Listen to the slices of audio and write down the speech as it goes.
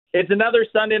It's another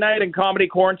Sunday night in comedy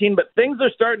quarantine, but things are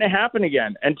starting to happen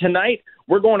again. And tonight,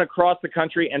 we're going across the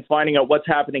country and finding out what's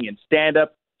happening in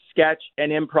stand-up, sketch,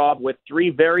 and improv with 3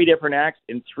 very different acts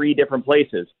in 3 different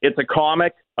places. It's a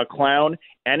comic, a clown,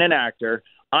 and an actor.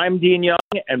 I'm Dean Young,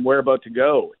 and we're about to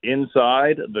go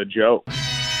inside the joke.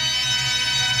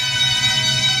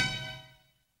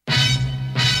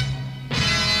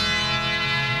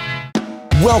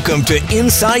 Welcome to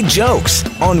Inside Jokes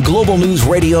on Global News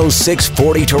Radio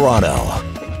 640 Toronto.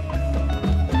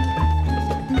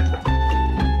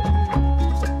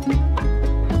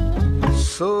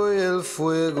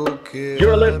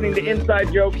 You're listening to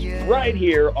Inside Jokes right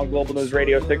here on Global News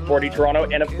Radio 640 Toronto,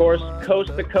 and of course,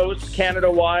 coast to coast,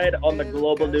 Canada-wide on the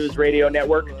Global News Radio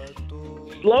Network.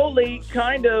 Slowly,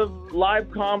 kind of,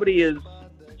 live comedy is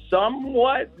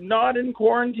somewhat not in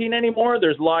quarantine anymore.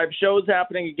 There's live shows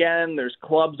happening again. There's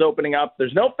clubs opening up.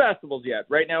 There's no festivals yet.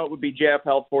 Right now, it would be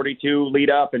JFL 42 lead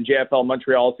up and JFL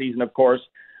Montreal season, of course.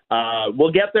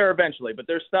 We'll get there eventually, but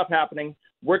there's stuff happening.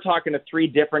 We're talking to 3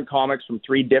 different comics from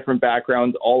 3 different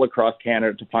backgrounds all across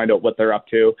Canada to find out what they're up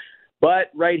to.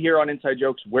 But right here on Inside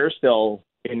Jokes, we're still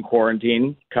in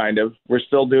quarantine, kind of. We're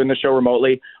still doing the show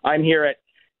remotely. I'm here at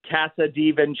Casa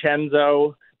di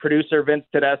Vincenzo, producer Vince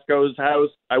Tedesco's house.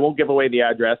 I won't give away the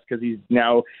address because he's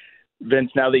now,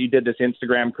 Vince, now that you did this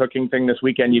Instagram cooking thing this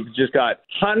weekend, you've just got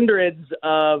hundreds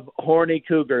of horny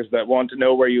cougars that want to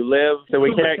know where you live. So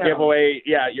we can't give away,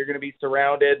 you're going to be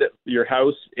surrounded. Your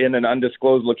house in an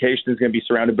undisclosed location is going to be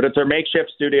surrounded, but it's our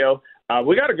makeshift studio.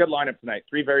 We got a good lineup tonight.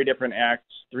 3 very different acts,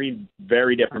 3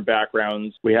 very different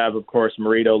backgrounds. We have, of course,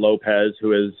 Marito Lopez,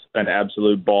 who is an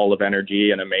absolute ball of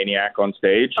energy and a maniac on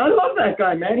stage. I love that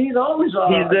guy, man. He's always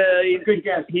a good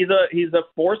guest. He's a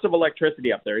force of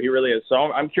electricity up there. He really is. So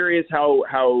I'm curious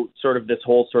how sort of this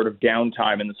whole sort of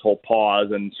downtime and this whole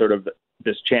pause and sort of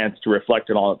this chance to reflect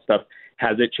on all that stuff,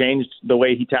 has it changed the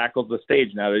way he tackles the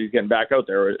stage now that he's getting back out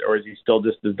there, or is he still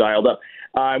just as dialed up?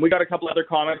 And we got a couple other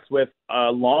comics with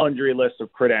a laundry list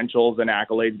of credentials and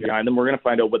accolades behind them. We're going to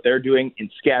find out what they're doing in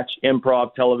sketch,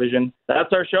 improv, television.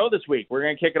 That's our show this week. We're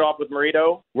going to kick it off with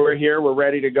Marito. We're here. We're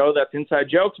ready to go. That's Inside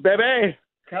Jokes, baby.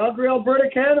 Calgary, Alberta,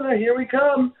 Canada. Here we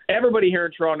come. Everybody here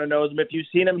in Toronto knows him. If you've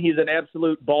seen him, he's an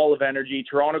absolute ball of energy.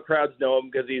 Toronto crowds know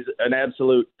him because he's an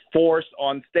absolute force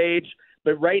on stage.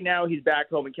 But right now, he's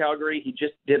back home in Calgary. He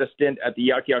just did a stint at the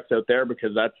Yuck Yucks out there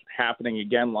because that's happening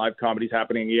again. Live comedy's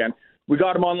happening again. We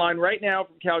got him online right now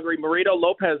from Calgary. Marito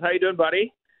Lopez, how you doing,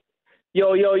 buddy?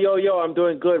 Yo, I'm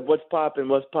doing good. What's poppin'?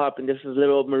 This is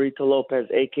little Marito Lopez,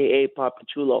 a.k.a. Papa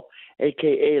Chulo,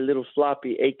 a.k.a. Little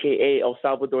Sloppy, a.k.a. El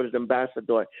Salvador's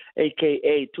Ambassador,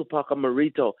 a.k.a. Tupac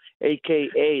Marito,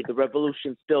 a.k.a. The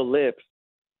Revolution Still Lives.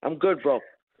 I'm good, bro.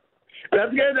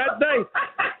 That's good. That's nice.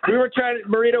 We were trying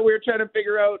to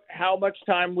figure out how much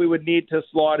time we would need to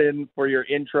slot in for your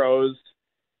intros,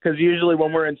 because usually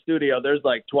when we're in studio, there's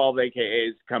like 12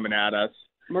 AKAs coming at us.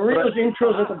 Marito's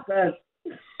intros are the best.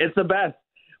 It's the best.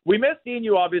 We miss seeing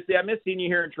you, obviously. I miss seeing you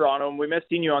here in Toronto, and we miss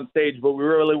seeing you on stage, but we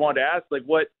really wanted to ask,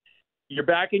 you're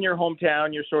back in your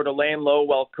hometown, you're sort of laying low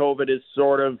while COVID is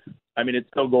it's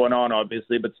still going on,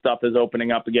 obviously, but stuff is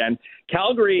opening up again.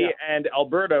 Calgary and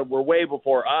Alberta were way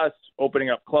before us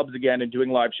opening up clubs again and doing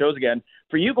live shows again.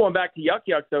 For you going back to Yuck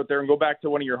Yucks out there and go back to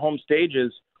one of your home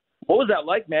stages, what was that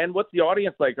like, man? What's the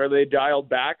audience like? Are they dialed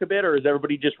back a bit, or is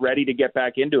everybody just ready to get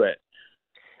back into it?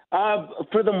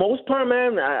 For the most part,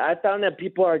 man, I found that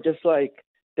people are just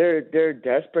they're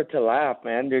desperate to laugh,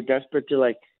 man. They're desperate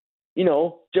to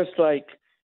just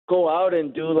go out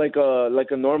and do like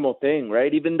a normal thing,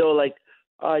 right? Even though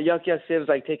Yuck Yucks is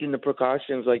taking the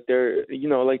precautions, they're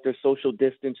social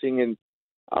distancing, and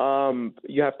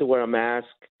you have to wear a mask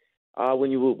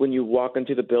when you walk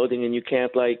into the building, and you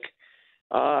can't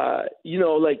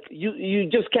you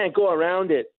just can't go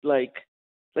around it like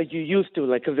you used to,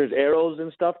 because there's arrows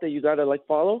and stuff that you gotta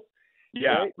follow.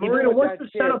 Yeah. Right? Marito, what's the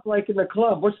setup like in the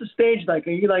club? What's the stage like?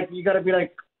 Are you you gotta be are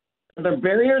there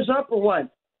barriers up or what?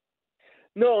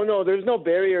 No, there's no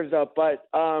barriers up, but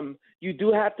you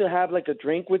do have to have a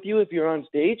drink with you if you're on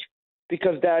stage,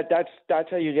 because that's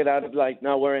how you get out of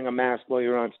not wearing a mask while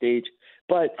you're on stage.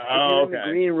 But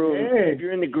if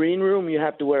you're in the green room, you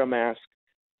have to wear a mask.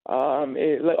 All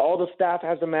the staff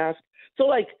has a mask,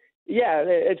 so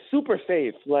it's super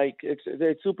safe.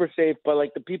 It's super safe, but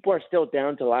the people are still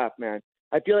down to laugh, man.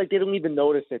 I feel like they don't even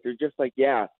notice it. They're just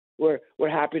we're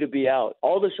happy to be out.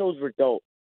 All the shows were dope.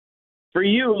 For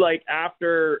you,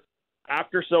 after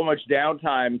so much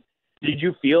downtime, did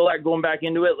you feel like going back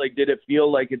into it? Did it feel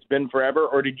like it's been forever,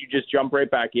 or did you just jump right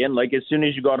back in? As soon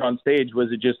as you got on stage, was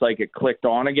it just it clicked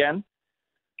on again?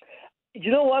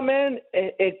 You know what, man?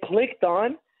 It clicked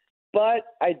on, but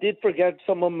I did forget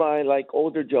some of my like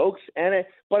older jokes,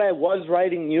 but I was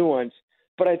writing new ones.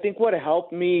 But I think what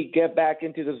helped me get back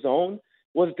into the zone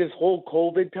was this whole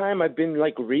COVID time. I've been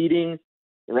like reading,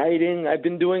 writing. I've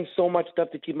been doing so much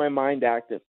stuff to keep my mind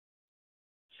active.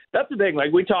 That's the thing.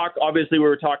 Like, we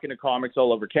were talking to comics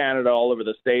all over Canada, all over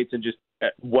the States, and just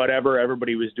whatever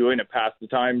everybody was doing to pass the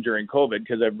time during COVID,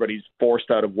 because everybody's forced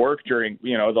out of work during,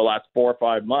 the last 4 or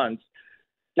 5 months.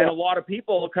 Yeah. And a lot of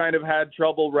people kind of had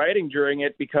trouble writing during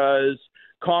it because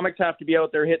comics have to be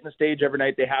out there hitting the stage every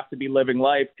night. They have to be living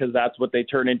life because that's what they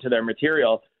turn into their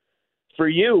material. For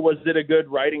you, was it a good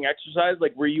writing exercise?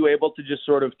 Like, were you able to just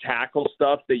sort of tackle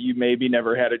stuff that you maybe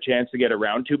never had a chance to get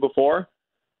around to before?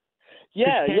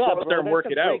 Yeah, out there and work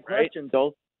it out, right?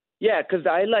 Though. Yeah, because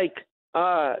I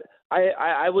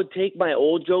would take my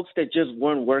old jokes that just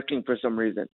weren't working for some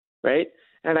reason, right?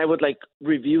 And I would like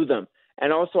review them,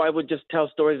 and also I would just tell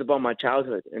stories about my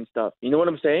childhood and stuff. You know what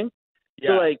I'm saying? Yeah.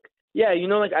 So like, yeah,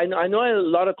 I know a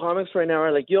lot of comics right now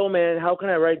are like, yo, man, how can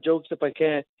I write jokes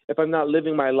if I'm not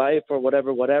living my life or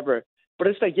whatever. But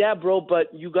it's like, yeah, bro,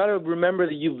 but you got to remember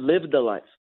that you've lived a life.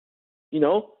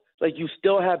 Like you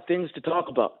still have things to talk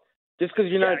about. Just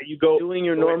because you're not doing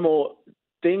your normal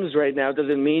things right now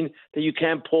doesn't mean that you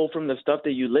can't pull from the stuff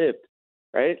that you lived,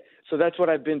 right? So that's what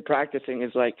I've been practicing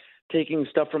is like taking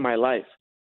stuff from my life,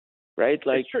 right?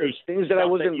 Like things that I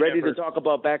wasn't ready to talk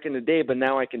about back in the day, but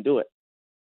now I can do it.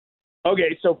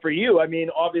 Okay, so for you, I mean,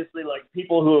 obviously, like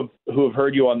people who have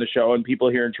heard you on the show and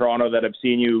people here in Toronto that have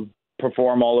seen you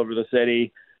perform all over the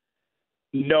city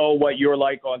know what you're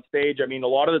like on stage. I mean, a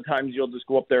lot of the times you'll just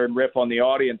go up there and riff on the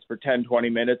audience for 10, 20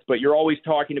 minutes, but you're always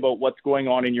talking about what's going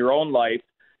on in your own life.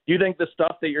 Do you think the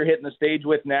stuff that you're hitting the stage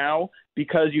with now,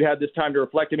 because you had this time to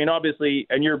reflect, I mean, obviously,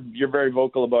 and you're very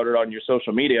vocal about it on your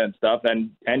social media and stuff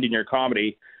and in your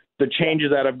comedy, the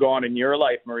changes that have gone in your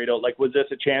life, Marito, like was this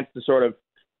a chance to sort of,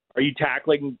 are you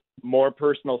tackling more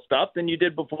personal stuff than you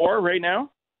did before right now?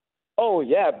 Oh,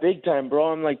 yeah, big time,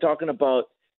 bro. I'm like talking about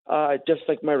just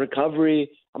like my recovery.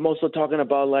 I'm also talking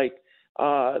about like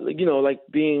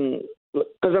being,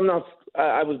 because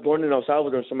I was born in El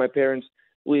Salvador, so my parents,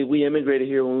 we immigrated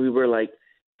here when we were like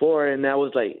 4, and that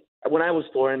was like, when I was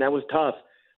 4, and that was tough,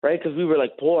 right? Because we were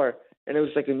like poor, and it was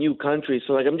like a new country.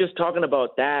 So like I'm just talking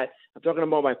about that. I'm talking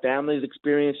about my family's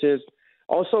experiences.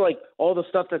 Also like all the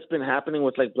stuff that's been happening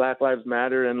with like Black Lives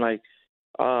Matter and like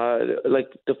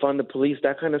defund the police,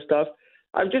 that kind of stuff.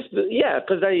 I'm just,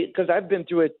 because I've been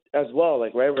through it as well,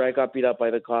 like, right, where I got beat up by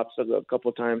the cops a couple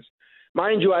of times.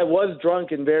 Mind you, I was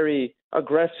drunk and very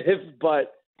aggressive,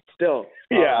 but still.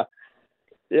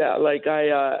 Yeah, like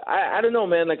I don't know,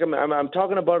 man. Like I'm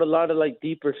talking about a lot of like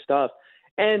deeper stuff.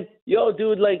 And yo,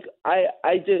 dude, like I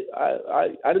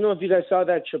don't know if you guys saw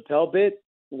that Chappelle bit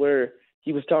where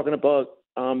he was talking about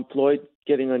Floyd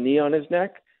getting a knee on his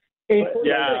neck.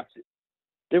 Yeah.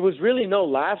 There was really no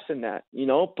laughs in that,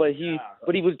 but he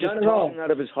was just talking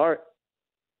out of his heart.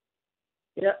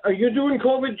 Yeah. Are you doing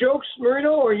COVID jokes,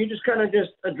 Marito, or are you just kind of just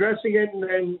addressing it and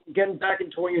then getting back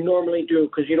into what you normally do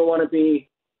because you don't want to be,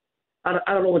 I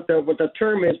don't know what the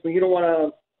term is, but you don't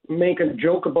want to make a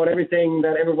joke about everything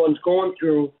that everyone's going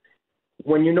through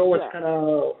when you know it's kind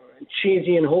of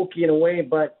cheesy and hokey in a way.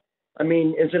 But, I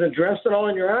mean, is it addressed at all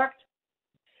in your act?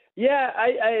 Yeah,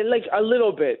 I like a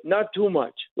little bit, not too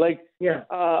much. Like,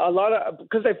 a lot of,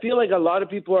 because I feel like a lot of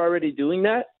people are already doing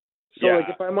that. So, like,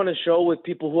 if I'm on a show with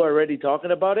people who are already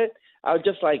talking about it, I'll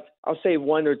say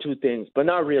 1 or 2 things, but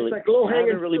not really. It's like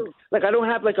low-hanging fruit. Like, I don't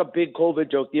have like a big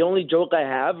COVID joke. The only joke I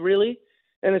have really,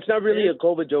 and it's not really a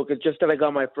COVID joke, it's just that I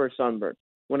got my first sunburn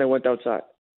when I went outside.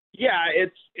 Yeah,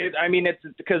 it's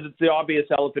because it's the obvious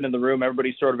elephant in the room.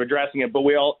 Everybody's sort of addressing it, but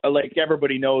we all, like,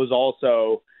 everybody knows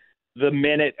also the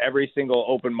minute every single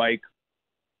open mic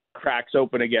cracks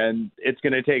open again, it's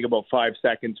going to take about 5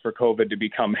 seconds for COVID to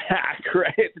become hack,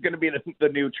 right? It's going to be the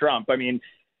new Trump. I mean,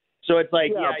 so it's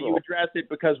like, you address it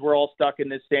because we're all stuck in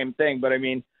this same thing. But I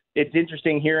mean, it's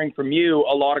interesting hearing from you.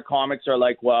 A lot of comics are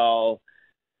like, well,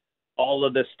 all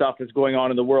of this stuff is going on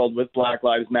in the world with Black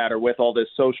Lives Matter, with all this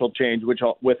social change,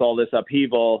 with all this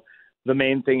upheaval. The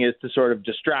main thing is to sort of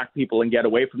distract people and get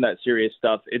away from that serious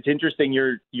stuff. It's interesting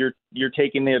you're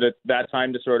taking it at that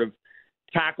time to sort of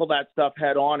tackle that stuff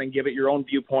head on and give it your own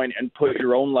viewpoint and put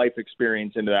your own life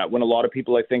experience into that, when a lot of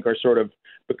people, I think, are sort of,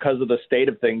 because of the state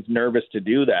of things, nervous to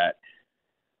do that.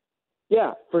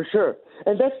 Yeah, for sure.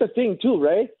 And that's the thing too,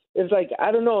 right? It's like,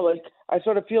 I don't know, like I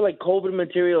sort of feel like COVID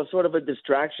material is sort of a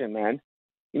distraction, man.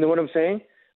 You know what I'm saying?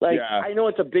 Like, I know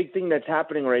it's a big thing that's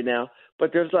happening right now,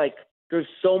 but there's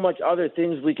so much other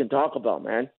things we can talk about,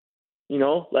 man.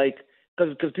 Like,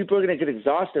 because people are going to get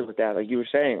exhausted with that, like you were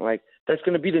saying. Like, that's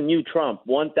going to be the new Trump,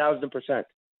 1,000%.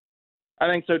 I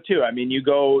think so too. I mean, you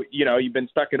go, you've been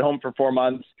stuck at home for 4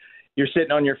 months. You're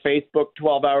sitting on your Facebook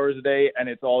 12 hours a day, and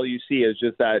it's all you see is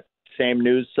just that same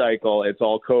news cycle. It's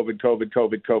all COVID, COVID,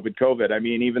 COVID, COVID, COVID. I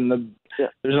mean, even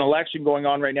there's an election going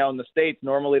on right now in the States.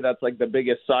 Normally, that's like the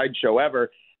biggest sideshow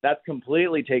ever. That's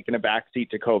completely taken a backseat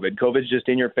to COVID. COVID's just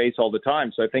in your face all the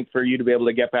time. So I think for you to be able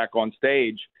to get back on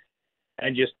stage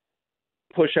and just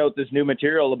push out this new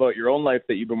material about your own life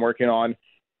that you've been working on,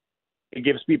 it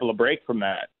gives people a break from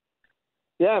that.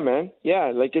 Yeah, man.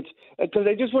 Yeah, like it's because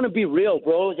I just want to be real,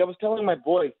 bro. Like I was telling my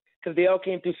boys, because they all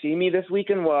came to see me this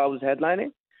weekend while I was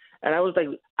headlining, and I was like,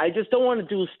 I just don't want to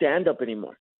do stand-up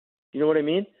anymore. You know what I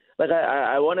mean? Like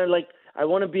I want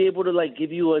to be able to like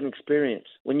give you an experience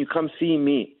when you come see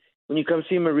me. When you come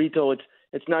see Marito,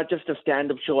 it's not just a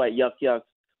stand-up show at Yuck Yuck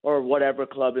or whatever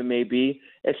club it may be.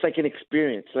 It's like an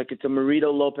experience. Like it's a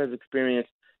Marito Lopez experience,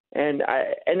 and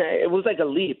it was like a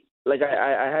leap. Like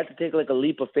I had to take like a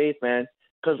leap of faith, man.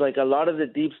 Because, like, a lot of the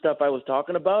deep stuff I was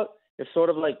talking about is sort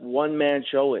of like one-man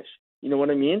show-ish. You know what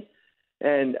I mean?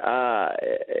 And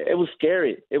it was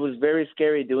scary. It was very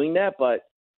scary doing that, but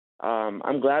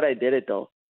I'm glad I did it,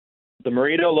 though. The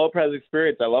Marito Lopez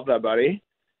experience. I love that, buddy.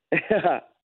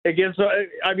 It gives,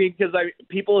 I mean, because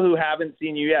people who haven't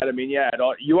seen you yet, I mean,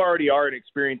 you already are an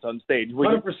experience on stage.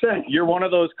 100%. You're one of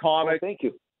those comics thank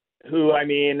you. Who, I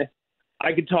mean,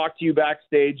 I could talk to you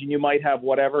backstage and you might have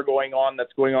whatever going on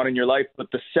that's going on in your life, but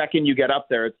the second you get up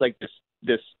there, it's like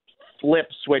this flip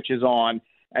switches on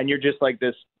and you're just like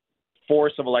this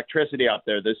force of electricity up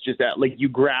there. That's just that, like you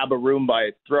grab a room by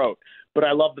its throat. But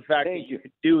I love the fact that you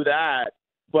can do that,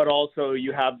 but also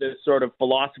you have this sort of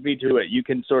philosophy to it. You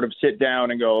can sort of sit down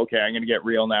and go, okay, I'm going to get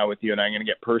real now with you and I'm going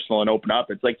to get personal and open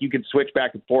up. It's like you can switch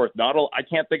back and forth. I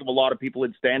can't think of a lot of people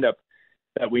in stand-up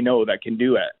that we know that can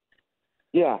do it.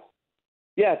 Yeah.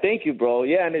 Yeah, thank you, bro.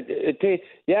 Yeah, and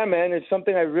yeah, man, it's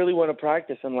something I really want to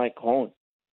practice and like hone.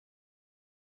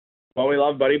 Well, we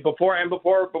love, buddy. Before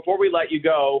we let you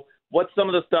go, what's some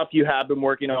of the stuff you have been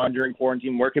working on during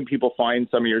quarantine? Where can people find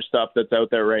some of your stuff that's out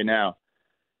there right now?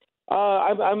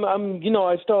 I'm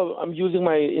using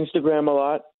my Instagram a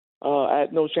lot.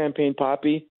 At No Champagne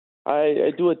Poppy.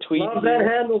 I do a tweet. Love that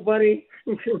handle, buddy.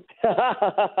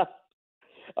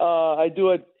 I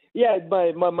do it. Yeah,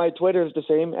 my Twitter is the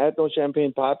same, at No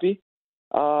Champagne Poppy.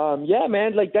 Yeah,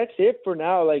 man, like that's it for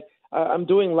now. Like I'm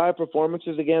doing live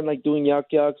performances again, like doing Yuck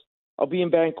Yucks. I'll be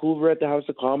in Vancouver at the House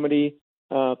of Comedy,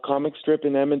 Comic Strip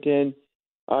in Edmonton,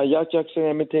 Yuck Yucks in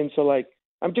Edmonton. So like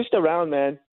I'm just around,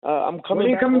 man. I'm coming. When are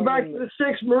you coming back to the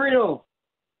 6th, Marino?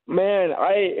 Man,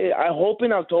 I hope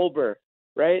in October,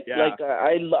 right? Yeah. Like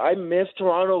I miss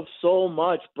Toronto so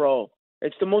much, bro.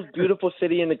 It's the most beautiful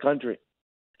city in the country.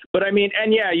 But I mean,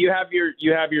 and yeah, you have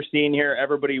your scene here.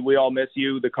 Everybody, we all miss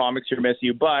you. The comics here miss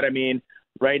you. But I mean,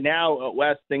 right now,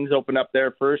 West, things open up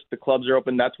there first. The clubs are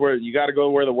open. That's where you got to go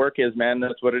where the work is, man.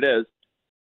 That's what it is.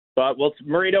 But well,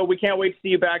 Marito, we can't wait to see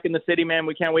you back in the city, man.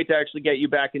 We can't wait to actually get you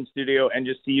back in studio and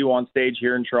just see you on stage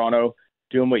here in Toronto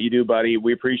doing what you do, buddy.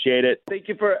 We appreciate it. Thank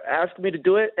you for asking me to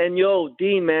do it. And yo,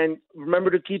 Dean, man, remember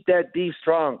to keep that D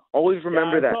strong. Always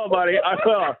remember that. I will, buddy. I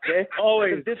will. Okay?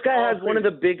 Always. This guy has one of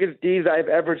the biggest Ds I've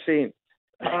ever seen.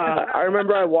 I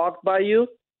remember I walked by you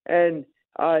and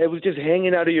it was just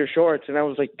hanging out of your shorts, and I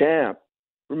was like, damn.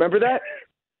 Remember that?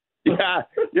 Yeah.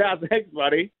 Thanks,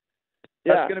 buddy.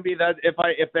 Yeah. That's gonna be that.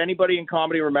 If anybody in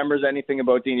comedy remembers anything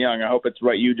about Dean Young, I hope it's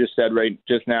what you just said right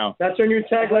just now. That's our new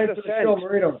tagline for the show,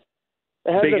 Marino.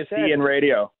 Biggest D in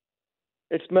radio.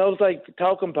 It smells like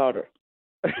talcum powder.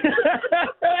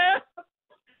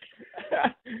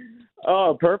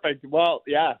 Oh, perfect. Well,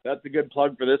 yeah, that's a good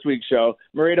plug for this week's show.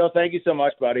 Marito, thank you so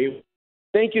much, buddy.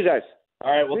 Thank you, guys.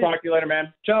 All right, we'll talk to you later,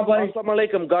 man. Ciao, buddy. Assalamu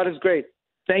alaikum. God is great.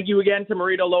 Thank you again to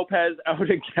Marito Lopez out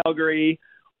in Calgary.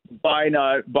 By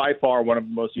far one of the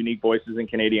most unique voices in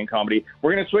Canadian comedy.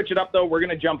 We're going to switch it up, though. We're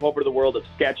going to jump over to the world of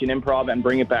sketch and improv and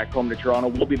bring it back home to Toronto.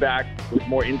 We'll be back with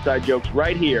more Inside Jokes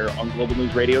right here on Global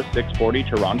News Radio 640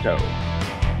 Toronto.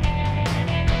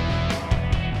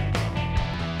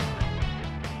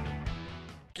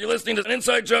 You're listening to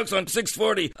Inside Jokes on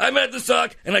 640. I'm Ed the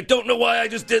Sock, and I don't know why I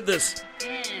just did this.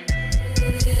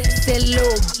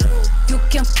 You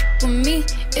can f with me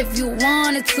if you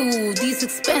wanted to. These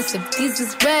expensive, these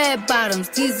is red bottoms,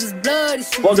 these is bloody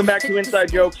shoes. Welcome back to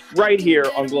Inside Jokes right here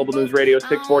on Global News Radio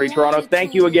 640 Toronto.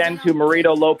 Thank you again to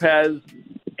Marito Lopez,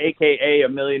 a.k.a. a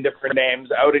million different names,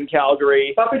 out in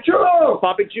Calgary. Papi Chulo!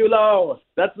 Papi Chulo!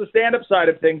 That's the stand-up side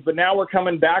of things, but now we're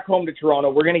coming back home to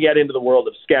Toronto. We're going to get into the world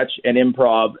of sketch and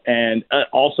improv, and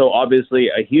also, obviously,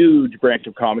 a huge branch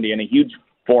of comedy and a huge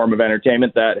form of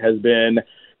entertainment that has been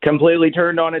completely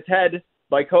turned on its head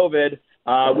by COVID.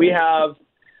 We have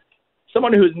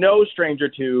someone who's no stranger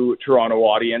to Toronto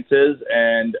audiences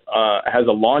and has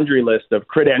a laundry list of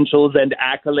credentials and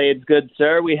accolades. Good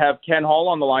sir, we have Ken Hall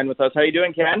on the line with us. How you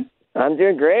doing, Ken? I'm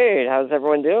doing great. How's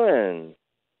everyone doing?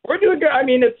 We're doing good. I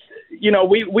mean, it's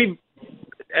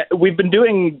we've been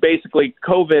doing basically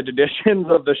COVID editions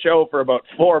of the show for about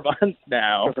 4 months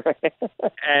now,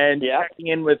 and checking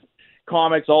in with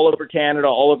comics all over Canada,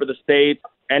 all over the States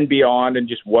and beyond, and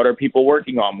just what are people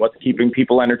working on? What's keeping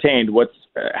people entertained? What's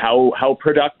how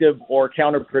productive or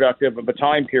counterproductive of a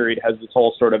time period has this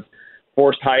whole sort of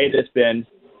forced hiatus been?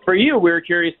 For you, we were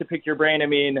curious to pick your brain. I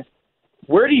mean,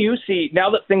 where do you see,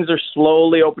 now that things are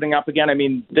slowly opening up again, I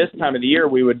mean, this time of the year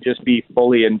we would just be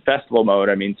fully in festival mode.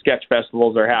 I mean, sketch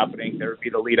festivals are happening. There would be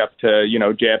the lead up to,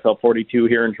 JFL 42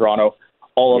 here in Toronto.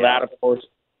 All of that, of course.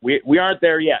 We aren't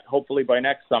there yet. Hopefully by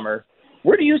next summer.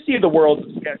 Where do you see the world of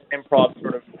sketch improv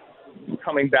sort of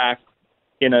coming back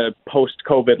in a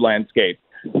post-COVID landscape?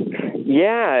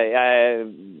 Yeah,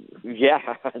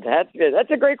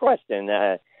 that's a great question.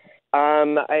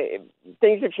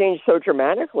 Things have changed so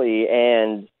dramatically,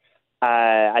 and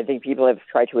I think people have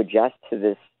tried to adjust to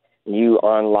this new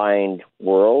online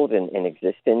world and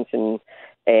existence.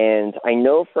 And I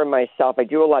know for myself, I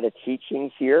do a lot of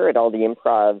teaching here at all the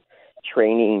improv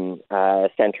training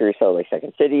centers, so like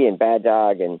Second City and Bad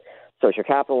Dog and Social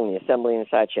Capital and the Assembly and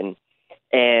such.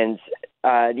 And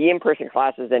the in-person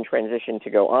classes then transitioned to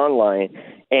go online,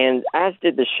 and as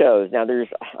did the shows. Now there's,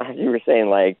 as you were saying,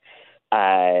 like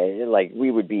we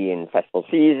would be in festival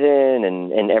season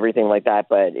and everything like that,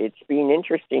 but it's been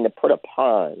interesting to put a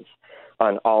pause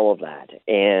on all of that.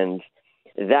 And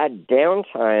that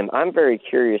downtime, I'm very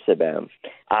curious about.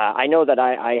 I know that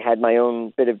I had my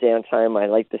own bit of downtime. I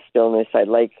like the stillness. I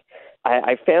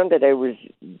found that I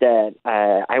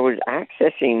was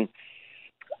accessing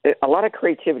a lot of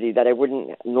creativity that I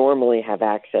wouldn't normally have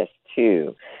access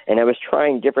to. And I was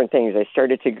trying different things. I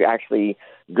started to actually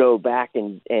go back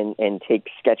and take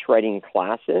sketch writing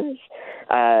classes.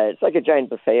 It's like a giant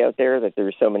buffet out there that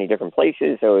there's so many different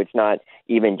places. So it's not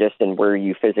even just in where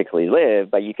you physically live,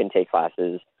 but you can take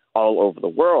classes all over the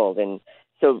world. And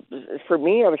so for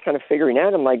me, I was kind of figuring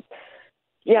out, I'm like,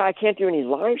 yeah, I can't do any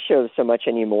live shows so much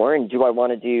anymore. And do I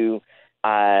want to do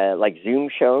like Zoom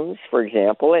shows, for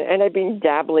example? And I've been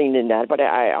dabbling in that, but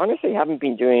I honestly haven't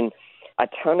been doing a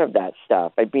ton of that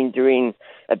stuff. I've been doing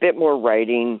a bit more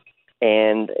writing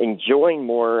and enjoying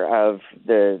more of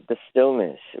the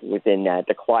stillness within that,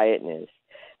 the quietness.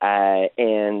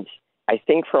 And I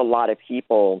think for a lot of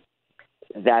people,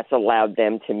 that's allowed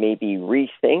them to maybe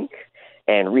rethink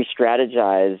and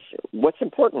re-strategize what's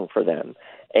important for them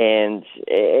and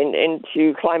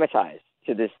to climatize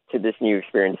to this new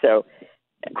experience. So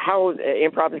how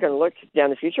improv is going to look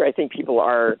down the future, I think people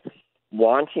are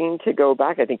wanting to go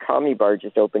back. I think Comedy Bar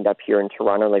just opened up here in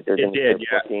Toronto. Like they're going to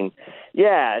start booking.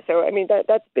 Yeah. So I mean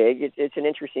that's big. It's an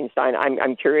interesting sign.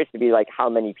 I'm curious to be like how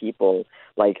many people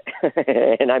like,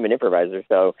 and I'm an improviser,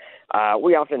 so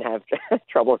we often have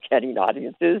trouble getting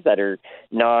audiences that are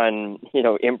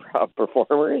improv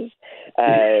performers. So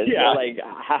like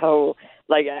how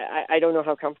I don't know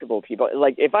how comfortable people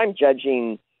like if I'm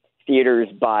judging theaters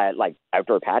by like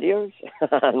outdoor patios,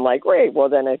 I'm like, great, well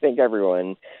then I think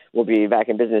everyone will be back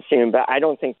in business soon, but I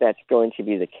don't think that's going to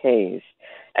be the case.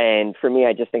 And for me,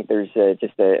 I just think there's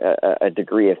just a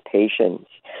degree of patience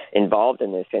involved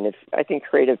in this. And if I think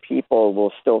creative people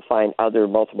will still find other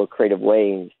multiple creative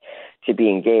ways to be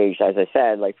engaged. As I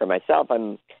said, like for myself,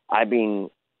 I've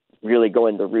been really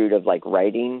going the route of like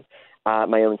writing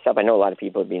my own stuff. I know a lot of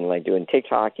people have been like doing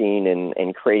TikToking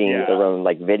and creating their own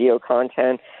like video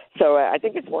content. So I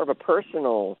think it's more of a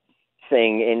personal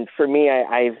thing. And for me,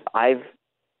 I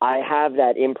have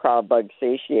that improv bug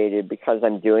satiated because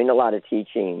I'm doing a lot of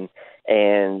teaching,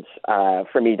 and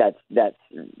for me,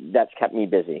 that's kept me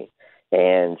busy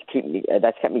and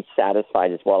that's kept me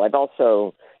satisfied as well. I've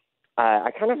also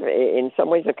I kind of, in some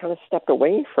ways, I've kind of stepped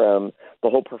away from the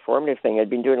whole performative thing. I'd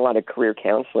been doing a lot of career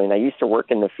counseling. I used to work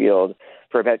in the field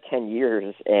for about 10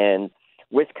 years, and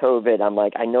with COVID, I'm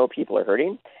like, I know people are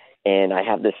hurting, and I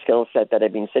have this skill set that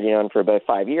I've been sitting on for about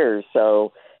 5 years.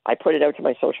 So I put it out to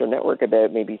my social network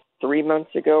about maybe 3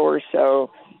 months ago or so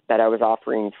that I was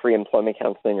offering free employment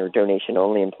counseling or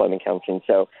donation-only employment counseling.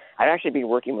 So I've actually been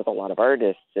working with a lot of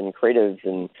artists and creatives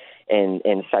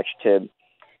and such to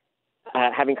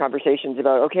having conversations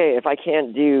about, okay, if I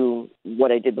can't do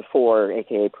what I did before,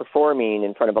 aka performing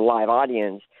in front of a live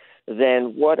audience,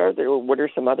 then what are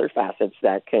some other facets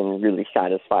that can really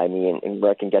satisfy me and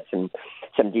where I can get some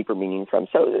deeper meaning from?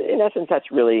 So in essence,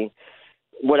 that's really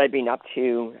what I've been up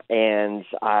to. And,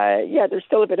 there's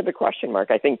still a bit of a question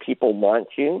mark. I think people want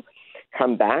to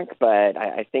come back, but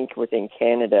I think within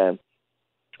Canada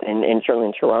and certainly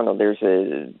in Toronto,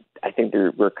 I think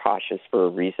we're cautious for a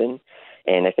reason.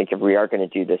 And I think if we are going to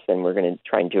do this, then we're going to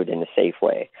try and do it in a safe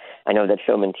way. I know that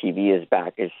film and TV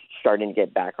is starting to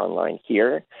get back online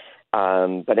here.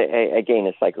 But again,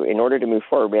 it's like in order to move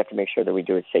forward, we have to make sure that we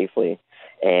do it safely.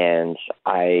 And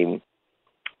I'm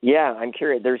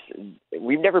curious.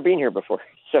 We've never been here before,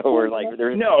 so we're like,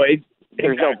 there's no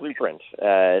blueprint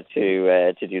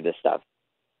to do this stuff.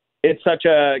 It's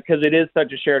because it is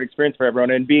such a shared experience for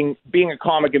everyone. And being a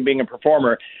comic and being a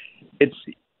performer,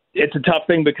 it's a tough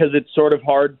thing because it's sort of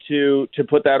hard to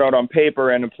put that out on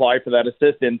paper and apply for that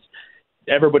assistance.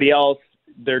 Everybody else,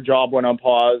 their job went on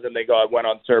pause and they went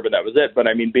on CERB and that was it. But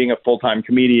I mean, being a full-time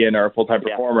comedian or a full-time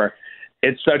performer,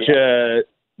 it's such a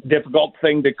difficult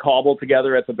thing to cobble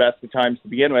together at the best of times to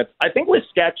begin with. I think with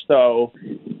sketch, though,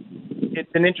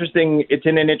 it's in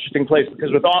an interesting place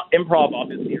because with improv,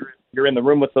 obviously you're in the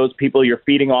room with those people, you're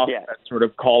feeding off that sort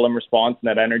of call and response and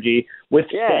that energy. With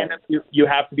stand-up, you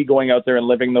have to be going out there and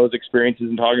living those experiences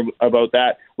and talking about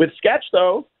that. With sketch,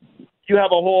 though, you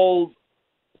have a whole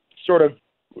sort of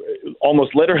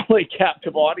almost literally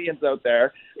captive audience out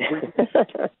there.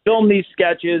 Film these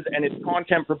sketches and it's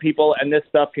content for people, and this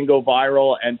stuff can go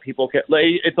viral and people can.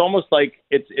 It's almost like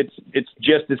it's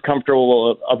just as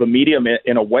comfortable of a medium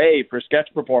in a way for sketch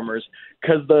performers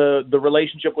because the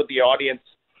relationship with the audience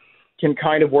can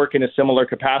kind of work in a similar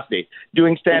capacity.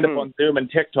 Doing stand-up on Zoom and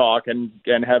TikTok and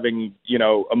having,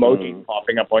 emojis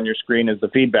popping up on your screen as the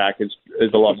feedback is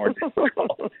a lot more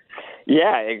difficult.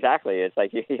 Yeah, exactly. It's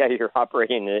like, you're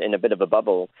operating in a bit of a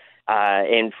bubble.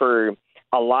 And for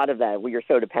a lot of that, we are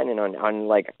so dependent on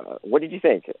like, what did you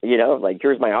think?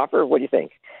 Here's my offer. What do you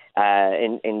think?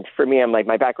 And for me, I'm like,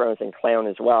 my background is in clown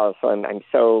as well. So I'm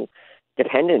so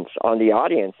dependent on the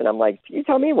audience. And I'm like, you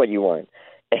tell me what you want.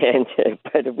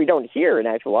 But if we don't hear an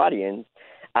actual audience,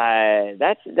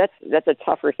 that's a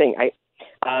tougher thing.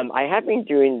 I have been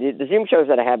doing the Zoom shows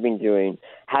that I have been doing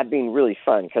have been really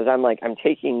fun because I'm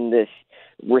taking this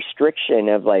restriction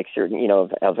of like certain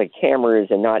of like cameras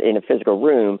and not in a physical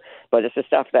room, but it's the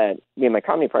stuff that me and my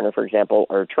comedy partner, for example,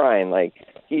 are trying. Like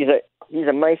he's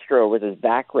a maestro with his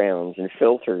backgrounds and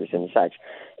filters and such,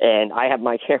 and I have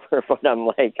my camera, but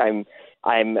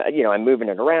I'm moving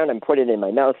it around. I'm putting it in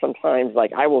my mouth sometimes.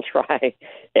 Like I will try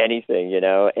anything,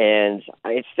 and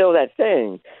it's still that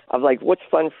thing of like, what's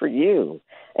fun for you?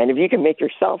 And if you can make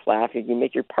yourself laugh, if you can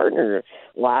make your partner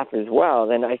laugh as well,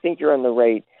 then I think you're on the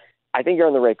right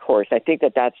course. I think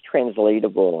that's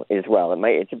translatable as well.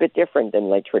 It's a bit different than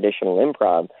like traditional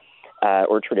improv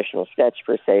or traditional sketch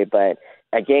per se, but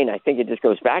again, I think it just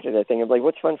goes back to that thing of like,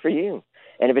 what's fun for you?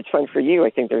 And if it's fun for you, I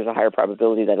think there's a higher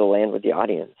probability that it'll land with the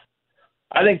audience.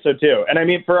 I think so too. And I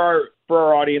mean, for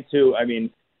our audience who,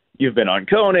 you've been on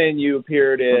Conan, you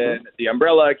appeared in the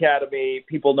Umbrella Academy.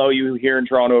 People know you here in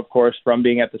Toronto, of course, from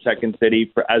being at the Second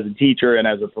City as a teacher and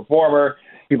as a performer.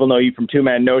 People know you from Two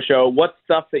Man No Show. What's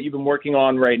stuff that you've been working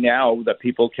on right now that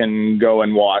people can go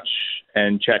and watch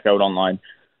and check out online?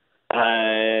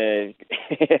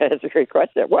 That's a great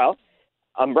question. Well,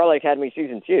 Umbrella Academy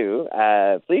Season 2,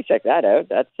 please check that out.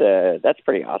 That's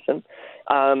pretty awesome.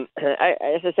 As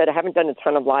I said, I haven't done a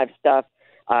ton of live stuff.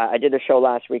 I did a show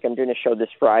last week. I'm doing a show this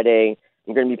Friday.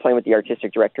 I'm going to be playing with the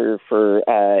artistic director for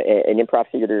an improv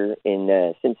theater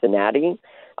in Cincinnati.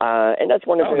 And that's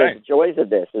one of the joys of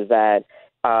this is that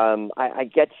I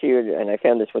get to, and I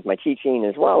found this with my teaching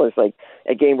as well, is like,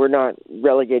 again, we're not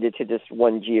relegated to just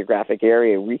one geographic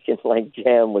area. We can like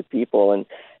jam with people. And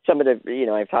some of the,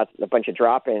 I've taught a bunch of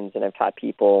drop-ins and I've taught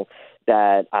people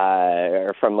that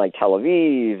are from like Tel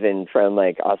Aviv and from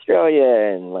like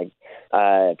Australia and like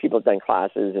people have done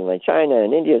classes in like China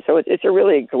and India. So it's a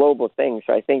really global thing.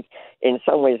 So I think in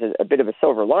some ways a bit of a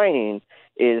silver lining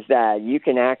is that you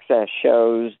can access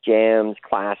shows, jams,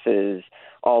 classes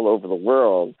all over the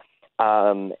world.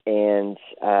 So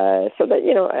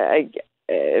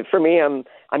that, for me, I'm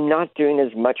not doing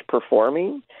as much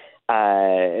performing,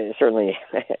 certainly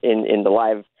in the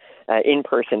live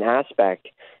in-person aspect.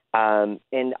 And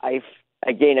I've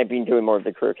been doing more of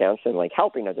the career counseling, like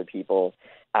helping other people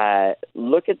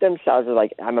look at themselves as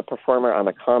like, I'm a performer, I'm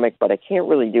a comic, but I can't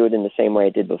really do it in the same way I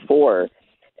did before.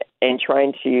 And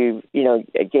trying to,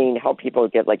 again, help people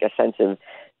get like a sense of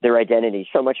their identity.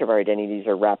 So much of our identities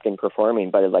are wrapped in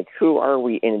performing, but like, who are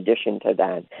we in addition to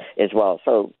that as well?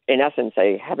 So in essence,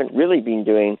 I haven't really been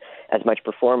doing as much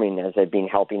performing as I've been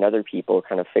helping other people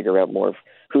kind of figure out more of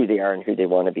who they are and who they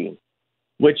want to be.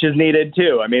 which is needed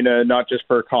too. I mean, not just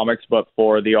for comics, but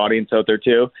for the audience out there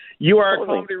too. You are a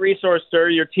comedy resource, sir.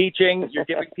 You're teaching, you're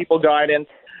giving people guidance.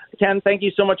 Ken, thank you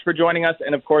so much for joining us.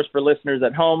 And of course, for listeners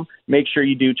at home, make sure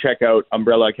you do check out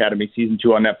Umbrella Academy Season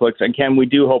 2 on Netflix. And Ken, we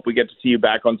do hope we get to see you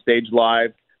back on stage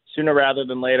live sooner rather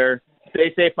than later.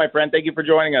 Stay safe, my friend. Thank you for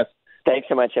joining us. Thanks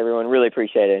so much, everyone. Really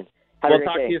appreciate it. We'll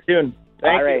talk to you soon.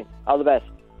 All right. All the best.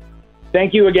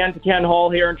 Thank you again to Ken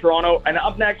Hall here in Toronto. And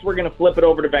up next, we're going to flip it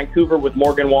over to Vancouver with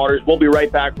Morgan Waters. We'll be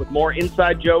right back with more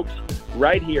Inside Jokes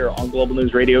right here on Global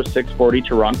News Radio 640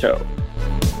 Toronto.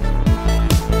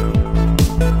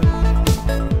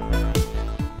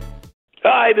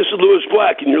 Hi, this is Louis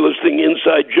Black, and you're listening to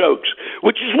Inside Jokes,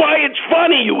 which is why it's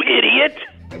funny, you idiot!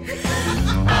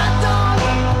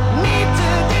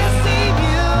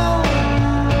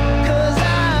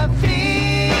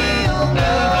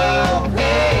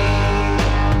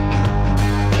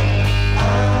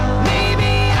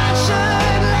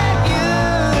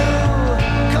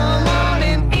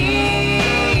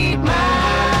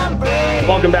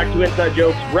 Welcome back to Inside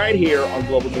Jokes right here on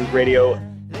Global News Radio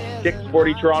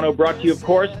 640 Toronto, brought to you, of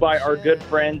course, by our good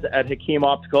friends at Hakeem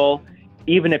Optical.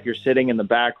 Even if you're sitting in the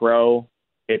back row,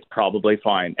 it's probably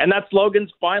fine. And that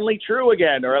slogan's finally true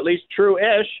again, or at least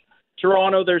true-ish.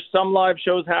 Toronto, there's some live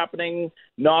shows happening.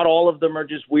 Not all of them are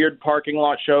just weird parking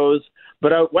lot shows.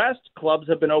 But out west, clubs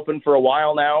have been open for a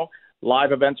while now.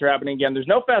 Live events are happening again. There's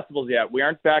no festivals yet. We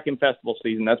aren't back in festival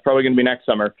season. That's probably going to be next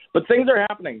summer. But things are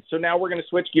happening. So now we're going to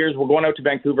switch gears. We're going out to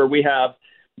Vancouver. We have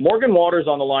Morgan Waters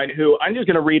on the line, who I'm just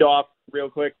going to read off real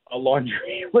quick a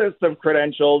laundry list of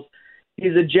credentials.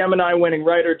 He's a Gemini-winning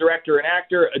writer, director, and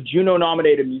actor, a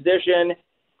Juno-nominated musician.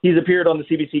 He's appeared on the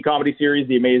CBC comedy series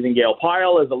The Amazing Gail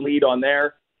Pyle as a lead on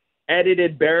there.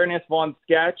 Edited Baroness von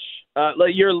Sketch.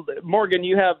 Morgan,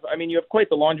 you have quite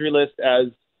the laundry list,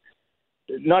 as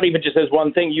not even just as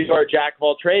one thing. You are a jack of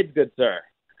all trades, good sir.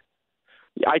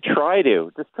 I try to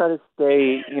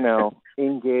stay,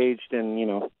 engaged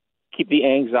and, keep the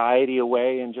anxiety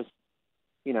away and just,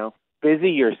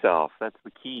 busy yourself. That's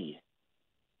the key.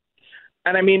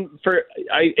 And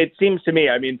it seems to me,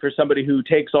 for somebody who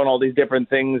takes on all these different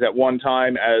things at one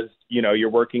time, as, you're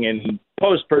working in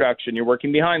post-production, you're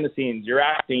working behind the scenes, you're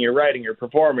acting, you're writing, you're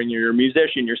performing, you're a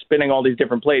musician, you're spinning all these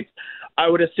different plates. I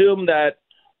would assume that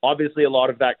obviously a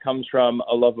lot of that comes from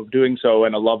a love of doing so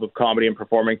and a love of comedy and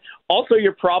performing. Also,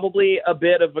 you're probably a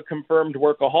bit of a confirmed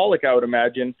workaholic, I would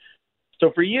imagine.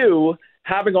 So for you,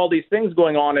 having all these things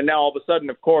going on, and now all of a sudden,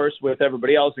 of course, with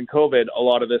everybody else in COVID, a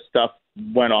lot of this stuff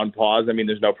went on pause.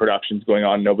 There's no productions going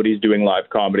on. Nobody's doing live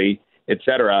comedy,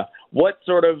 etc. What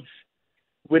sort of,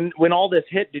 when all this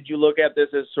hit, did you look at this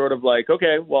as sort of like,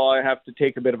 okay, well, I have to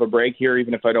take a bit of a break here,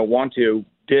 even if I don't want to?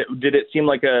 Did it seem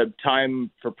like a time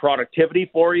for productivity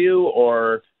for you,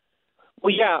 or?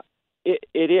 Well, yeah,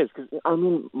 it is. Because,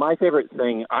 my favorite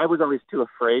thing, I was always too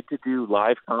afraid to do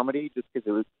live comedy just because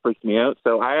it would freak me out.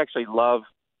 So I actually love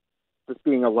just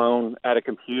being alone at a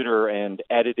computer and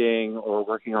editing or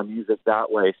working on music that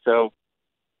way. So,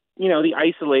 the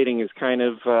isolating is kind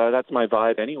of, that's my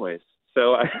vibe anyways.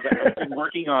 So I've been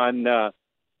working on the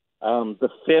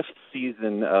 5th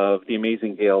season of The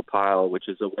Amazing Gail Pyle, which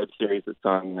is a web series that's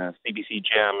on CBC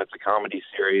Gem. It's a comedy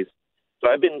series. So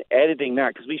I've been editing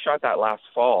that because we shot that last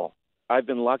fall. I've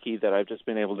been lucky that I've just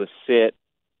been able to sit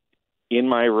in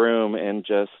my room and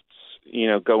just,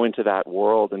 go into that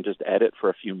world and just edit for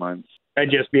a few months.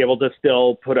 And just be able to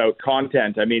still put out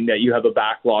content. That you have a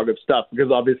backlog of stuff,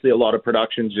 because obviously a lot of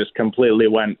productions just completely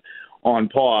went on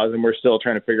pause, and we're still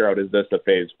trying to figure out, is this a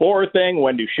phase 4 thing?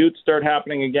 When do shoots start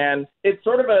happening again? It's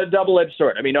sort of a double-edged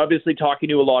sword. Obviously talking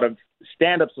to a lot of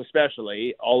stand-ups,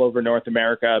 especially all over North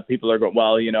America, people are going,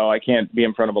 well, I can't be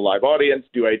in front of a live audience.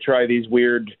 Do I try these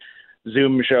weird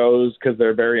Zoom shows because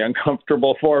they're very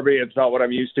uncomfortable for me? It's not what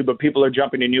I'm used to, but people are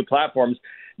jumping to new platforms.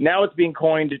 Now it's being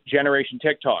coined Generation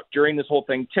TikTok. During this whole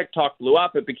thing, TikTok blew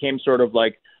up. It became sort of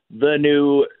like the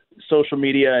new social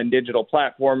media and digital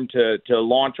platform to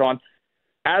launch on.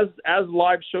 As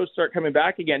live shows start coming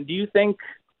back again, do you think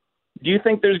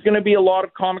there's going to be a lot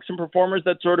of comics and performers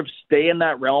that sort of stay in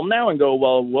that realm now and go,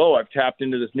 well, whoa, I've tapped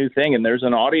into this new thing and there's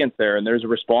an audience there and there's a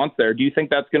response there? Do you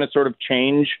think that's going to sort of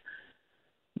change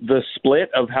the split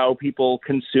of how people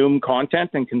consume content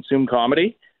and consume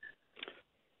comedy?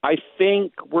 I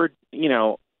think people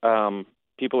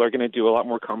are going to do a lot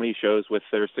more comedy shows with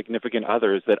their significant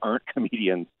others that aren't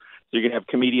comedians. So you're going to have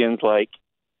comedians like,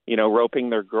 roping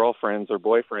their girlfriends or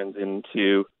boyfriends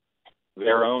into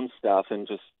their own stuff. And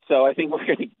just, so I think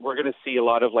we're going to see a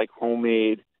lot of like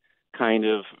homemade kind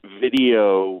of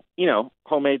video,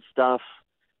 homemade stuff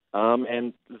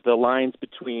and the lines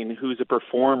between who's a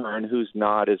performer and who's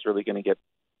not is really going to get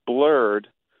blurred,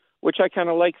 which I kind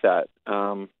of like that.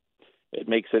 It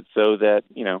makes it so that,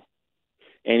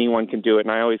 anyone can do it.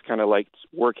 And I always kind of liked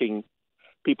working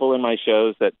people in my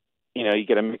shows that, you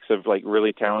get a mix of like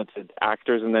really talented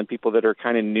actors and then people that are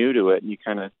kind of new to it. And you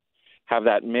kind of have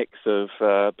that mix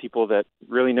of people that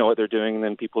really know what they're doing and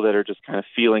then people that are just kind of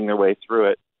feeling their way through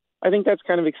it. I think that's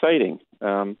kind of exciting.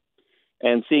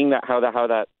 And seeing that how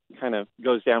that kind of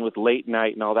goes down with late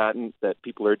night and all that, and that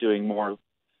people are doing more,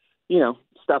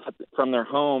 stuff from their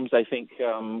homes, I think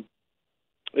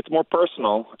it's more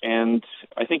personal. And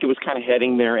I think it was kind of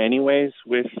heading there anyways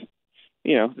with,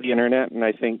 the internet. And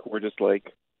I think we're just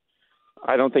like,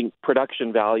 I don't think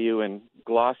production value and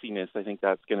glossiness, I think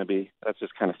that's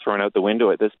just kind of thrown out the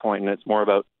window at this point. And it's more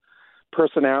about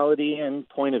personality and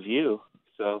point of view.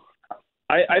 So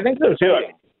I think so too.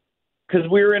 Because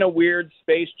we were in a weird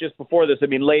space just before this. I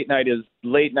mean, late night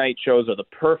shows are the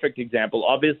perfect example.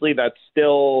 Obviously, that's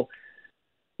still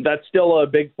a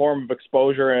big form of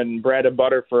exposure and bread and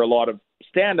butter for a lot of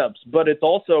stand-ups, but it's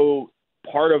also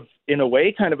part of, in a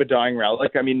way, kind of a dying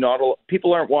relic. I mean,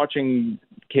 people aren't watching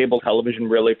cable television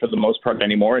really for the most part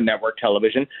anymore, and network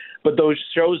television, but those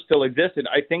shows still existed.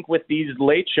 I think with these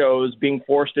late shows being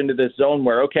forced into this zone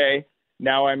where, okay,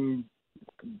 now I'm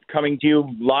coming to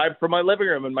you live from my living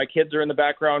room and my kids are in the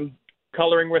background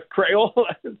coloring with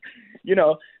Crayola.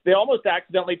 They almost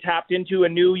accidentally tapped into a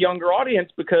new younger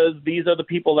audience because these are the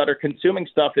people that are consuming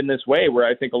stuff in this way, where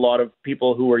I think a lot of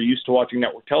people who are used to watching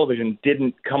network television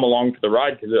didn't come along for the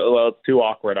ride because, it's too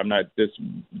awkward. This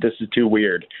is too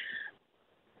weird.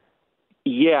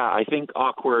 Yeah, I think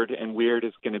awkward and weird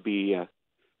is going to be,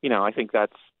 I think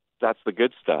that's the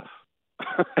good stuff.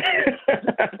 I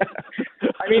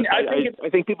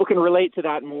think people can relate to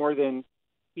that more than,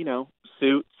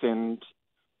 Suits and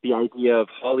the idea of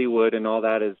Hollywood and all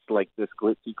that is like this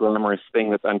glitzy, glamorous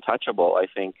thing that's untouchable. I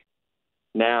think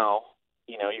now,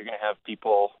 you're going to have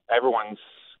people, everyone's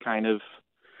kind of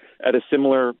at a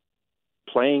similar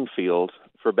playing field,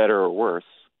 for better or worse.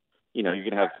 You're going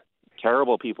to have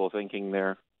terrible people thinking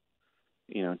they're,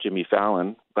 Jimmy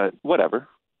Fallon, but whatever.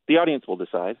 The audience will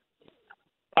decide.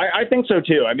 I think so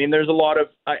too. I mean, there's a lot of,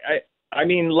 I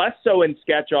mean, less so in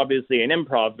sketch, obviously, and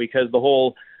improv, because the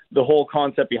whole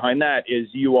concept behind that is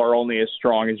you are only as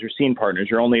strong as your scene partners.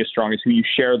 You're only as strong as who you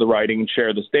share the writing and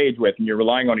share the stage with, and you're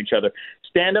relying on each other.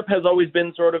 Stand-up has always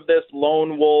been sort of this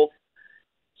lone wolf,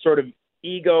 sort of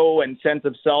ego and sense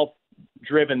of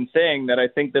self-driven thing that I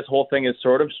think this whole thing has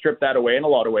sort of stripped that away in a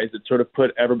lot of ways. It sort of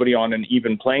put everybody on an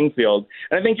even playing field.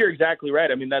 And I think you're exactly right.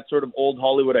 I mean, that sort of old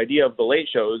Hollywood idea of the late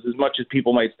shows, as much as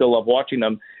people might still love watching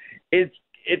them,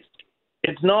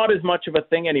 it's not as much of a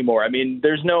thing anymore. I mean,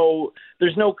 there's no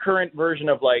current version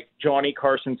of like Johnny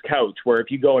Carson's Couch, where if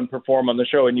you go and perform on the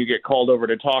show and you get called over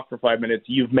to talk for 5 minutes,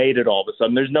 you've made it all of a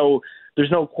sudden. There's no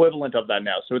equivalent of that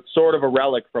now. So it's sort of a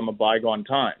relic from a bygone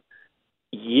time.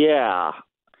 Yeah.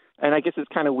 And I guess it's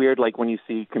kind of weird, like when you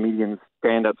see comedians,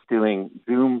 stand-ups doing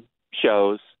Zoom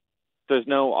shows, there's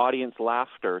no audience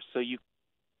laughter. So you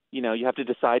have to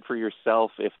decide for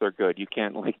yourself if they're good. You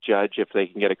can't like judge if they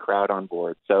can get a crowd on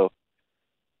board. So,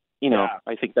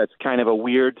 I think that's kind of a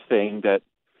weird thing that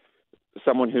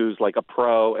someone who's like a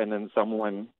pro and then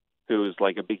someone who's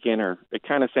like a beginner, it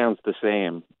kind of sounds the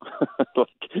same.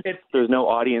 There's no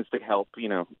audience to help,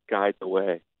 guide the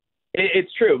way.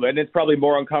 It's true, and it's probably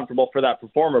more uncomfortable for that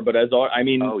performer. But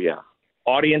oh yeah,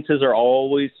 audiences are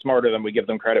always smarter than we give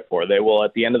them credit for. They will,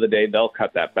 at the end of the day, they'll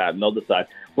cut that fat and they'll decide.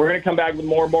 We're going to come back with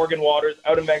more Morgan Waters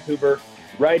out in Vancouver,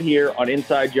 right here on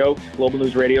Inside Jokes, Global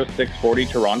News Radio 640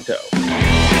 Toronto.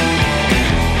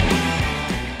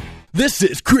 This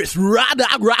is Chris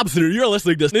Robson, and you're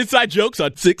listening to Inside Jokes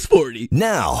on 640.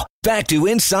 Now, back to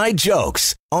Inside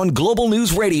Jokes on Global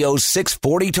News Radio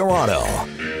 640 Toronto.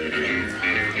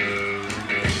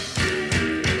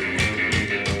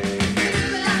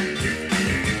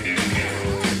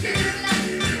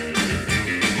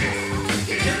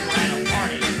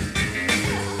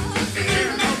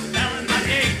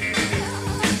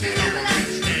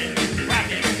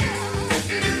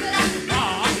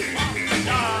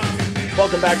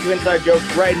 Welcome back to Inside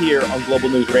Jokes right here on Global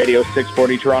News Radio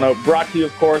 640 Toronto. Brought to you,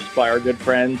 of course, by our good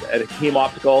friends at Hakeem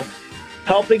Optical,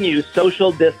 helping you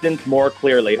social distance more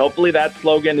clearly. Hopefully that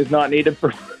slogan is not needed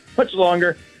for much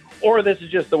longer, or this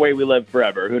is just the way we live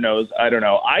forever. Who knows? I don't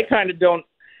know. I kind of don't.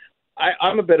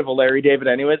 I'm a bit of a Larry David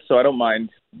anyways, so I don't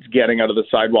mind getting out of the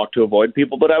sidewalk to avoid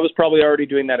people, but I was probably already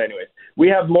doing that anyways. We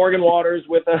have Morgan Waters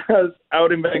with us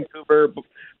out in Vancouver.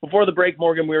 Before the break,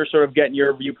 Morgan, we were sort of getting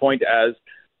your viewpoint as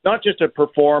not just a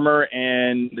performer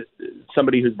and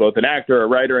somebody who's both an actor, a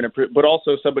writer, but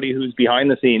also somebody who's behind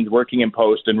the scenes working in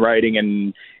post and writing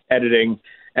and editing,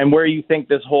 and where you think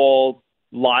this whole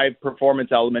live performance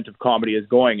element of comedy is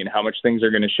going and how much things are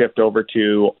going to shift over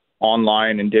to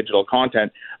online and digital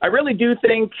content. I really do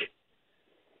think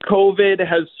COVID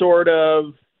has sort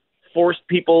of forced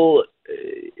people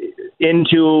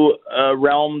into a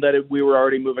realm that we were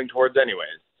already moving towards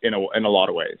anyways, in a lot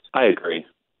of ways. I agree.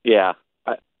 Yeah,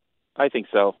 I think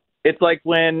so. It's like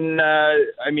when,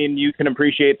 you can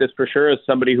appreciate this for sure as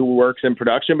somebody who works in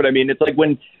production, but it's like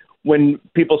when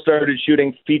people started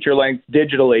shooting feature length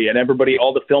digitally and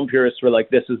all the film purists were like,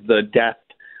 this is the death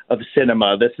of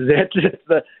cinema. This is it.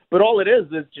 But all it is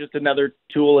just another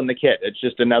tool in the kit. It's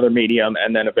just another medium.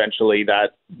 And then eventually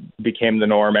that became the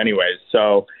norm anyways.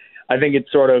 So I think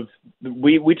it's sort of,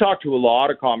 we talked to a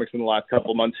lot of comics in the last couple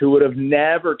of months who would have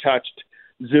never touched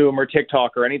Zoom or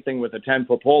TikTok or anything with a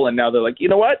 10-foot pole. And now they're like, you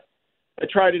know what? I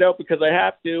tried it out because I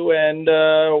have to. And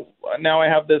now I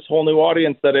have this whole new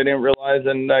audience that I didn't realize,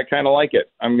 and I kind of like it.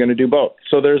 I'm going to do both.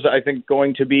 So there's, I think,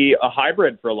 going to be a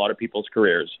hybrid for a lot of people's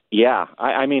careers. Yeah.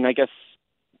 I guess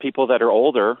people that are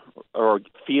older or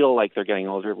feel like they're getting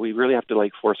older, we really have to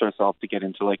force ourselves to get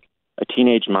into a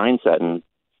teenage mindset. And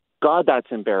God, that's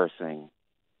embarrassing.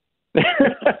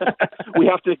 We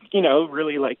have to,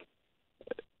 really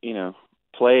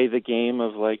play the game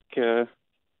of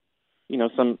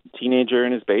some teenager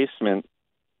in his basement.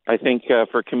 I think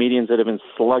for comedians that have been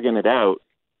slugging it out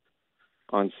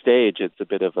on stage, it's a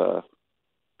bit of a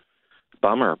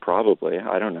bummer, probably.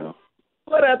 I don't know.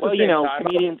 But at the same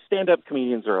time, stand-up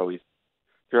comedians they're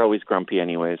always grumpy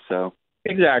anyway, so.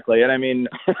 Exactly. And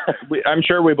I'm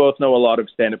sure we both know a lot of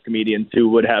stand-up comedians who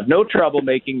would have no trouble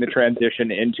making the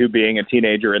transition into being a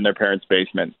teenager in their parents'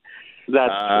 basement.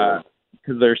 That's true.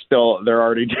 Because they're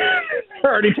already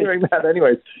doing that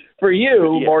anyways. For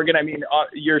you, yeah. Morgan,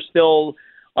 you're still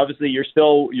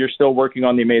working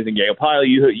on The Amazing Gale Pile.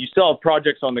 You still have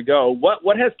projects on the go.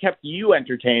 What has kept you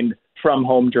entertained from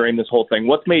home during this whole thing?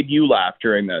 What's made you laugh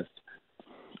during this?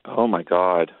 Oh my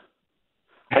God.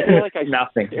 I feel like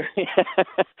nothing.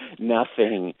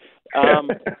 Nothing.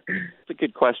 It's a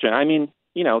good question.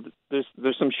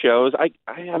 There's some shows. I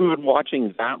haven't been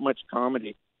watching that much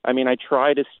comedy. I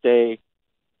try to stay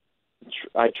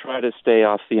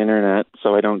off the internet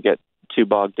so I don't get too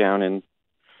bogged down in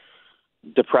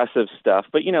depressive stuff.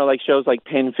 But shows like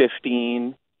Pen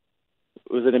 15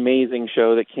 was an amazing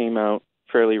show that came out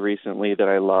fairly recently that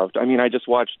I loved. I just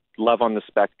watched Love on the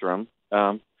Spectrum.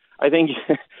 I think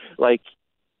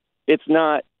it's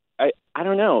not. I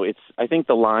don't know. I think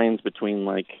the lines between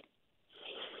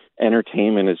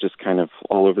entertainment is just kind of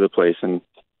all over the place, and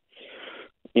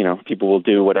people will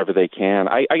do whatever they can.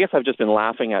 I guess I've just been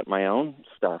laughing at my own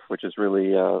stuff, which is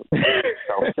really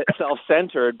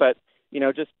self-centered. But,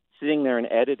 just sitting there and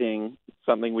editing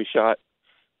something we shot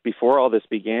before all this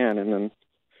began, and then,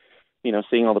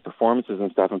 seeing all the performances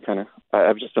and stuff,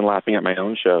 I've just been laughing at my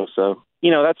own show. So,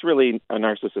 that's really a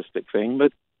narcissistic thing,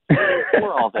 but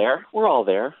we're all there. We're all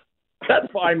there.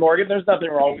 That's fine, Morgan. There's nothing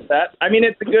wrong with that.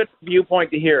 It's a good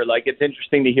viewpoint to hear. It's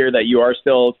interesting to hear that you are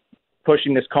still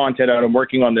pushing this content out and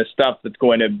working on this stuff that's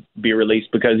going to be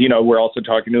released, because, we're also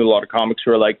talking to a lot of comics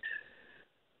who are like,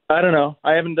 I don't know,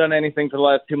 I haven't done anything for the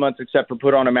last 2 months except for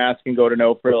put on a mask and go to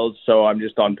No Frills, so I'm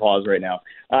just on pause right now.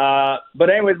 But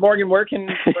anyways, Morgan, where can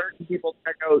people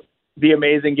check out The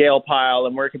Amazing Gale Pile,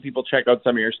 and where can people check out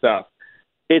some of your stuff?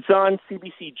 It's on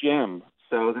CBC Gem,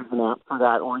 so there's an app for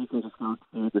that, or you can just go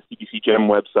to the CBC Gem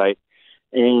website.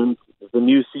 And the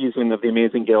new season of The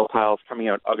Amazing Gale Pile is coming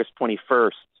out August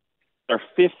 21st. Our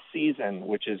 5th season,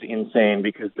 which is insane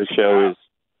because the show is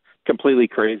completely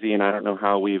crazy, and I don't know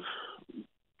how we've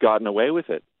gotten away with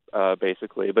it,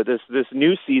 basically. But this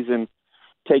new season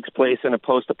takes place in a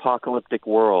post-apocalyptic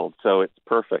world, so it's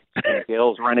perfect.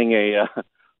 Gale's running a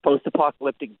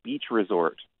post-apocalyptic beach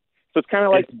resort. So it's kind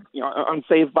of like on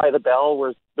Saved by the Bell,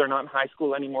 where they're not in high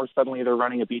school anymore, suddenly they're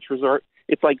running a beach resort.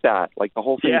 It's like that. The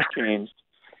whole thing's changed.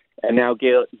 And now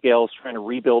Gale's trying to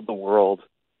rebuild the world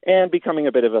and becoming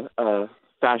a bit of a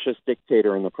fascist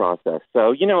dictator in the process.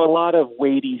 So, a lot of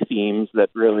weighty themes that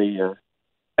really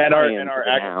and are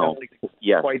actually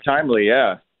quite timely,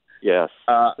 yeah. Yes.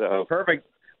 Perfect.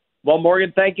 Well,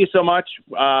 Morgan, thank you so much.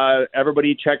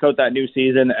 Everybody check out that new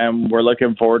season, and we're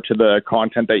looking forward to the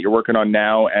content that you're working on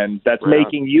now, and that's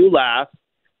making you laugh,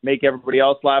 make everybody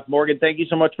else laugh. Morgan, thank you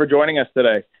so much for joining us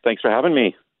today. Thanks for having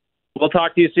me. We'll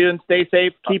talk to you soon. Stay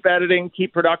safe, keep editing,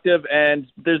 keep productive, and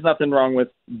there's nothing wrong with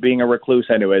being a recluse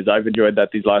anyways. I've enjoyed that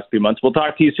these last few months. We'll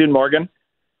talk to you soon, Morgan.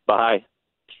 Bye.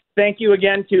 Thank you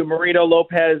again to Marito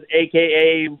Lopez,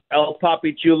 a.k.a. El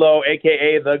Papi Chulo,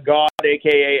 a.k.a. The God,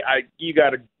 a.k.a. You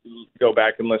got to go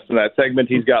back and listen to that segment.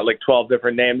 He's got like 12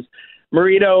 different names.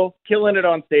 Marito, killing it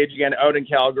on stage again out in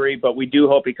Calgary, but we do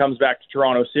hope he comes back to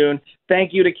Toronto soon.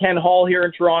 Thank you to Ken Hall here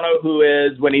in Toronto, who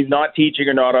is, when he's not teaching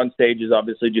or not on stage, is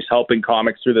obviously just helping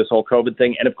comics through this whole COVID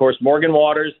thing. And, of course, Morgan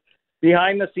Waters,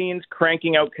 behind the scenes,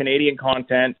 cranking out Canadian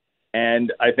content.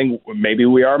 And I think maybe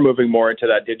we are moving more into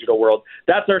that digital world.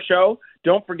 That's our show.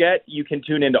 Don't forget, you can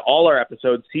tune into all our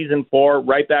episodes, Season 4,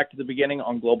 right back to the beginning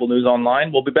on Global News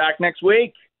Online. We'll be back next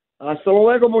week. Hasta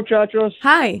luego, muchachos.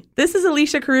 Hi, this is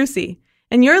Alicia Carusi,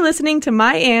 and you're listening to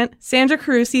my aunt, Sandra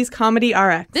Carusi's Comedy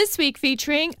RX. This week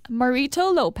featuring Marito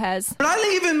Lopez. But I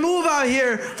didn't even move out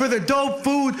here for the dope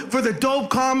food, for the dope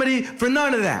comedy, for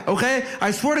none of that, okay?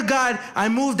 I swear to God, I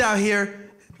moved out here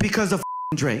because of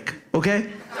Drake, okay?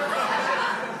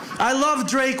 I love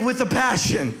Drake with a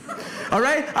passion, all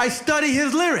right? I study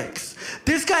his lyrics.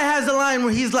 This guy has a line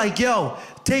where he's like, yo,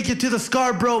 take you to the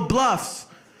Scarborough Bluffs.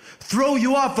 Throw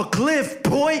you off a cliff,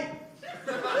 boy.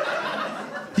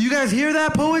 You guys hear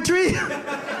that poetry?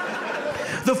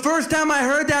 The first time I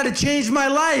heard that, it changed my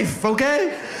life,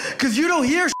 okay? Because you don't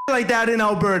hear shit like that in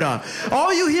Alberta.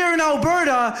 All you hear in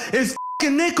Alberta is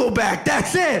fucking Nickelback,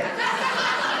 that's it.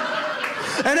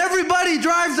 And everybody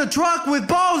drives a truck with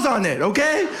balls on it,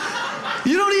 okay?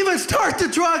 You don't even start the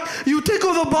truck, you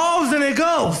tickle the balls and it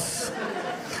goes.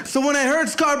 So when I heard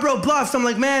Scarborough Bluffs, I'm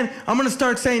like, man, I'm gonna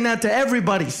start saying that to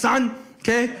everybody, son,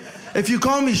 okay? If you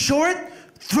call me short,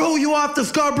 throw you off the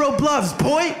Scarborough Bluffs,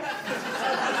 boy.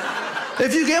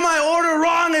 If you get my order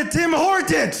wrong at Tim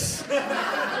Hortons,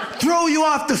 throw you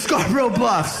off the Scarborough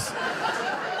Bluffs.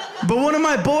 But one of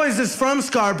my boys is from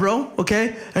Scarborough,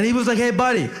 okay? And he was like, hey,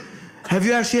 buddy, have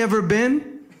you actually ever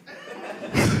been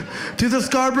to the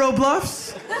Scarborough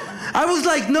Bluffs? I was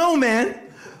like, no, man.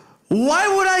 Why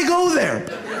would I go there?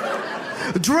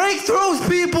 Drake throws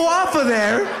people off of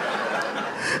there.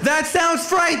 That sounds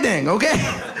frightening, okay?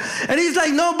 And he's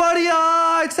like, no, buddy,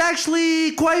 it's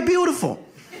actually quite beautiful.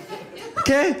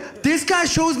 Okay? This guy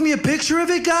shows me a picture of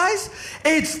it, guys.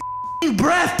 It's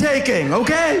breathtaking,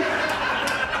 okay?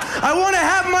 I want to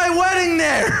have my wedding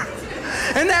there.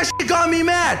 And that shit got me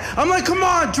mad. I'm like, come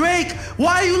on, Drake,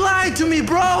 why you lying to me,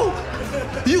 bro?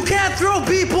 You can't throw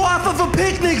people off of a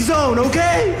picnic zone,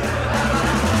 okay?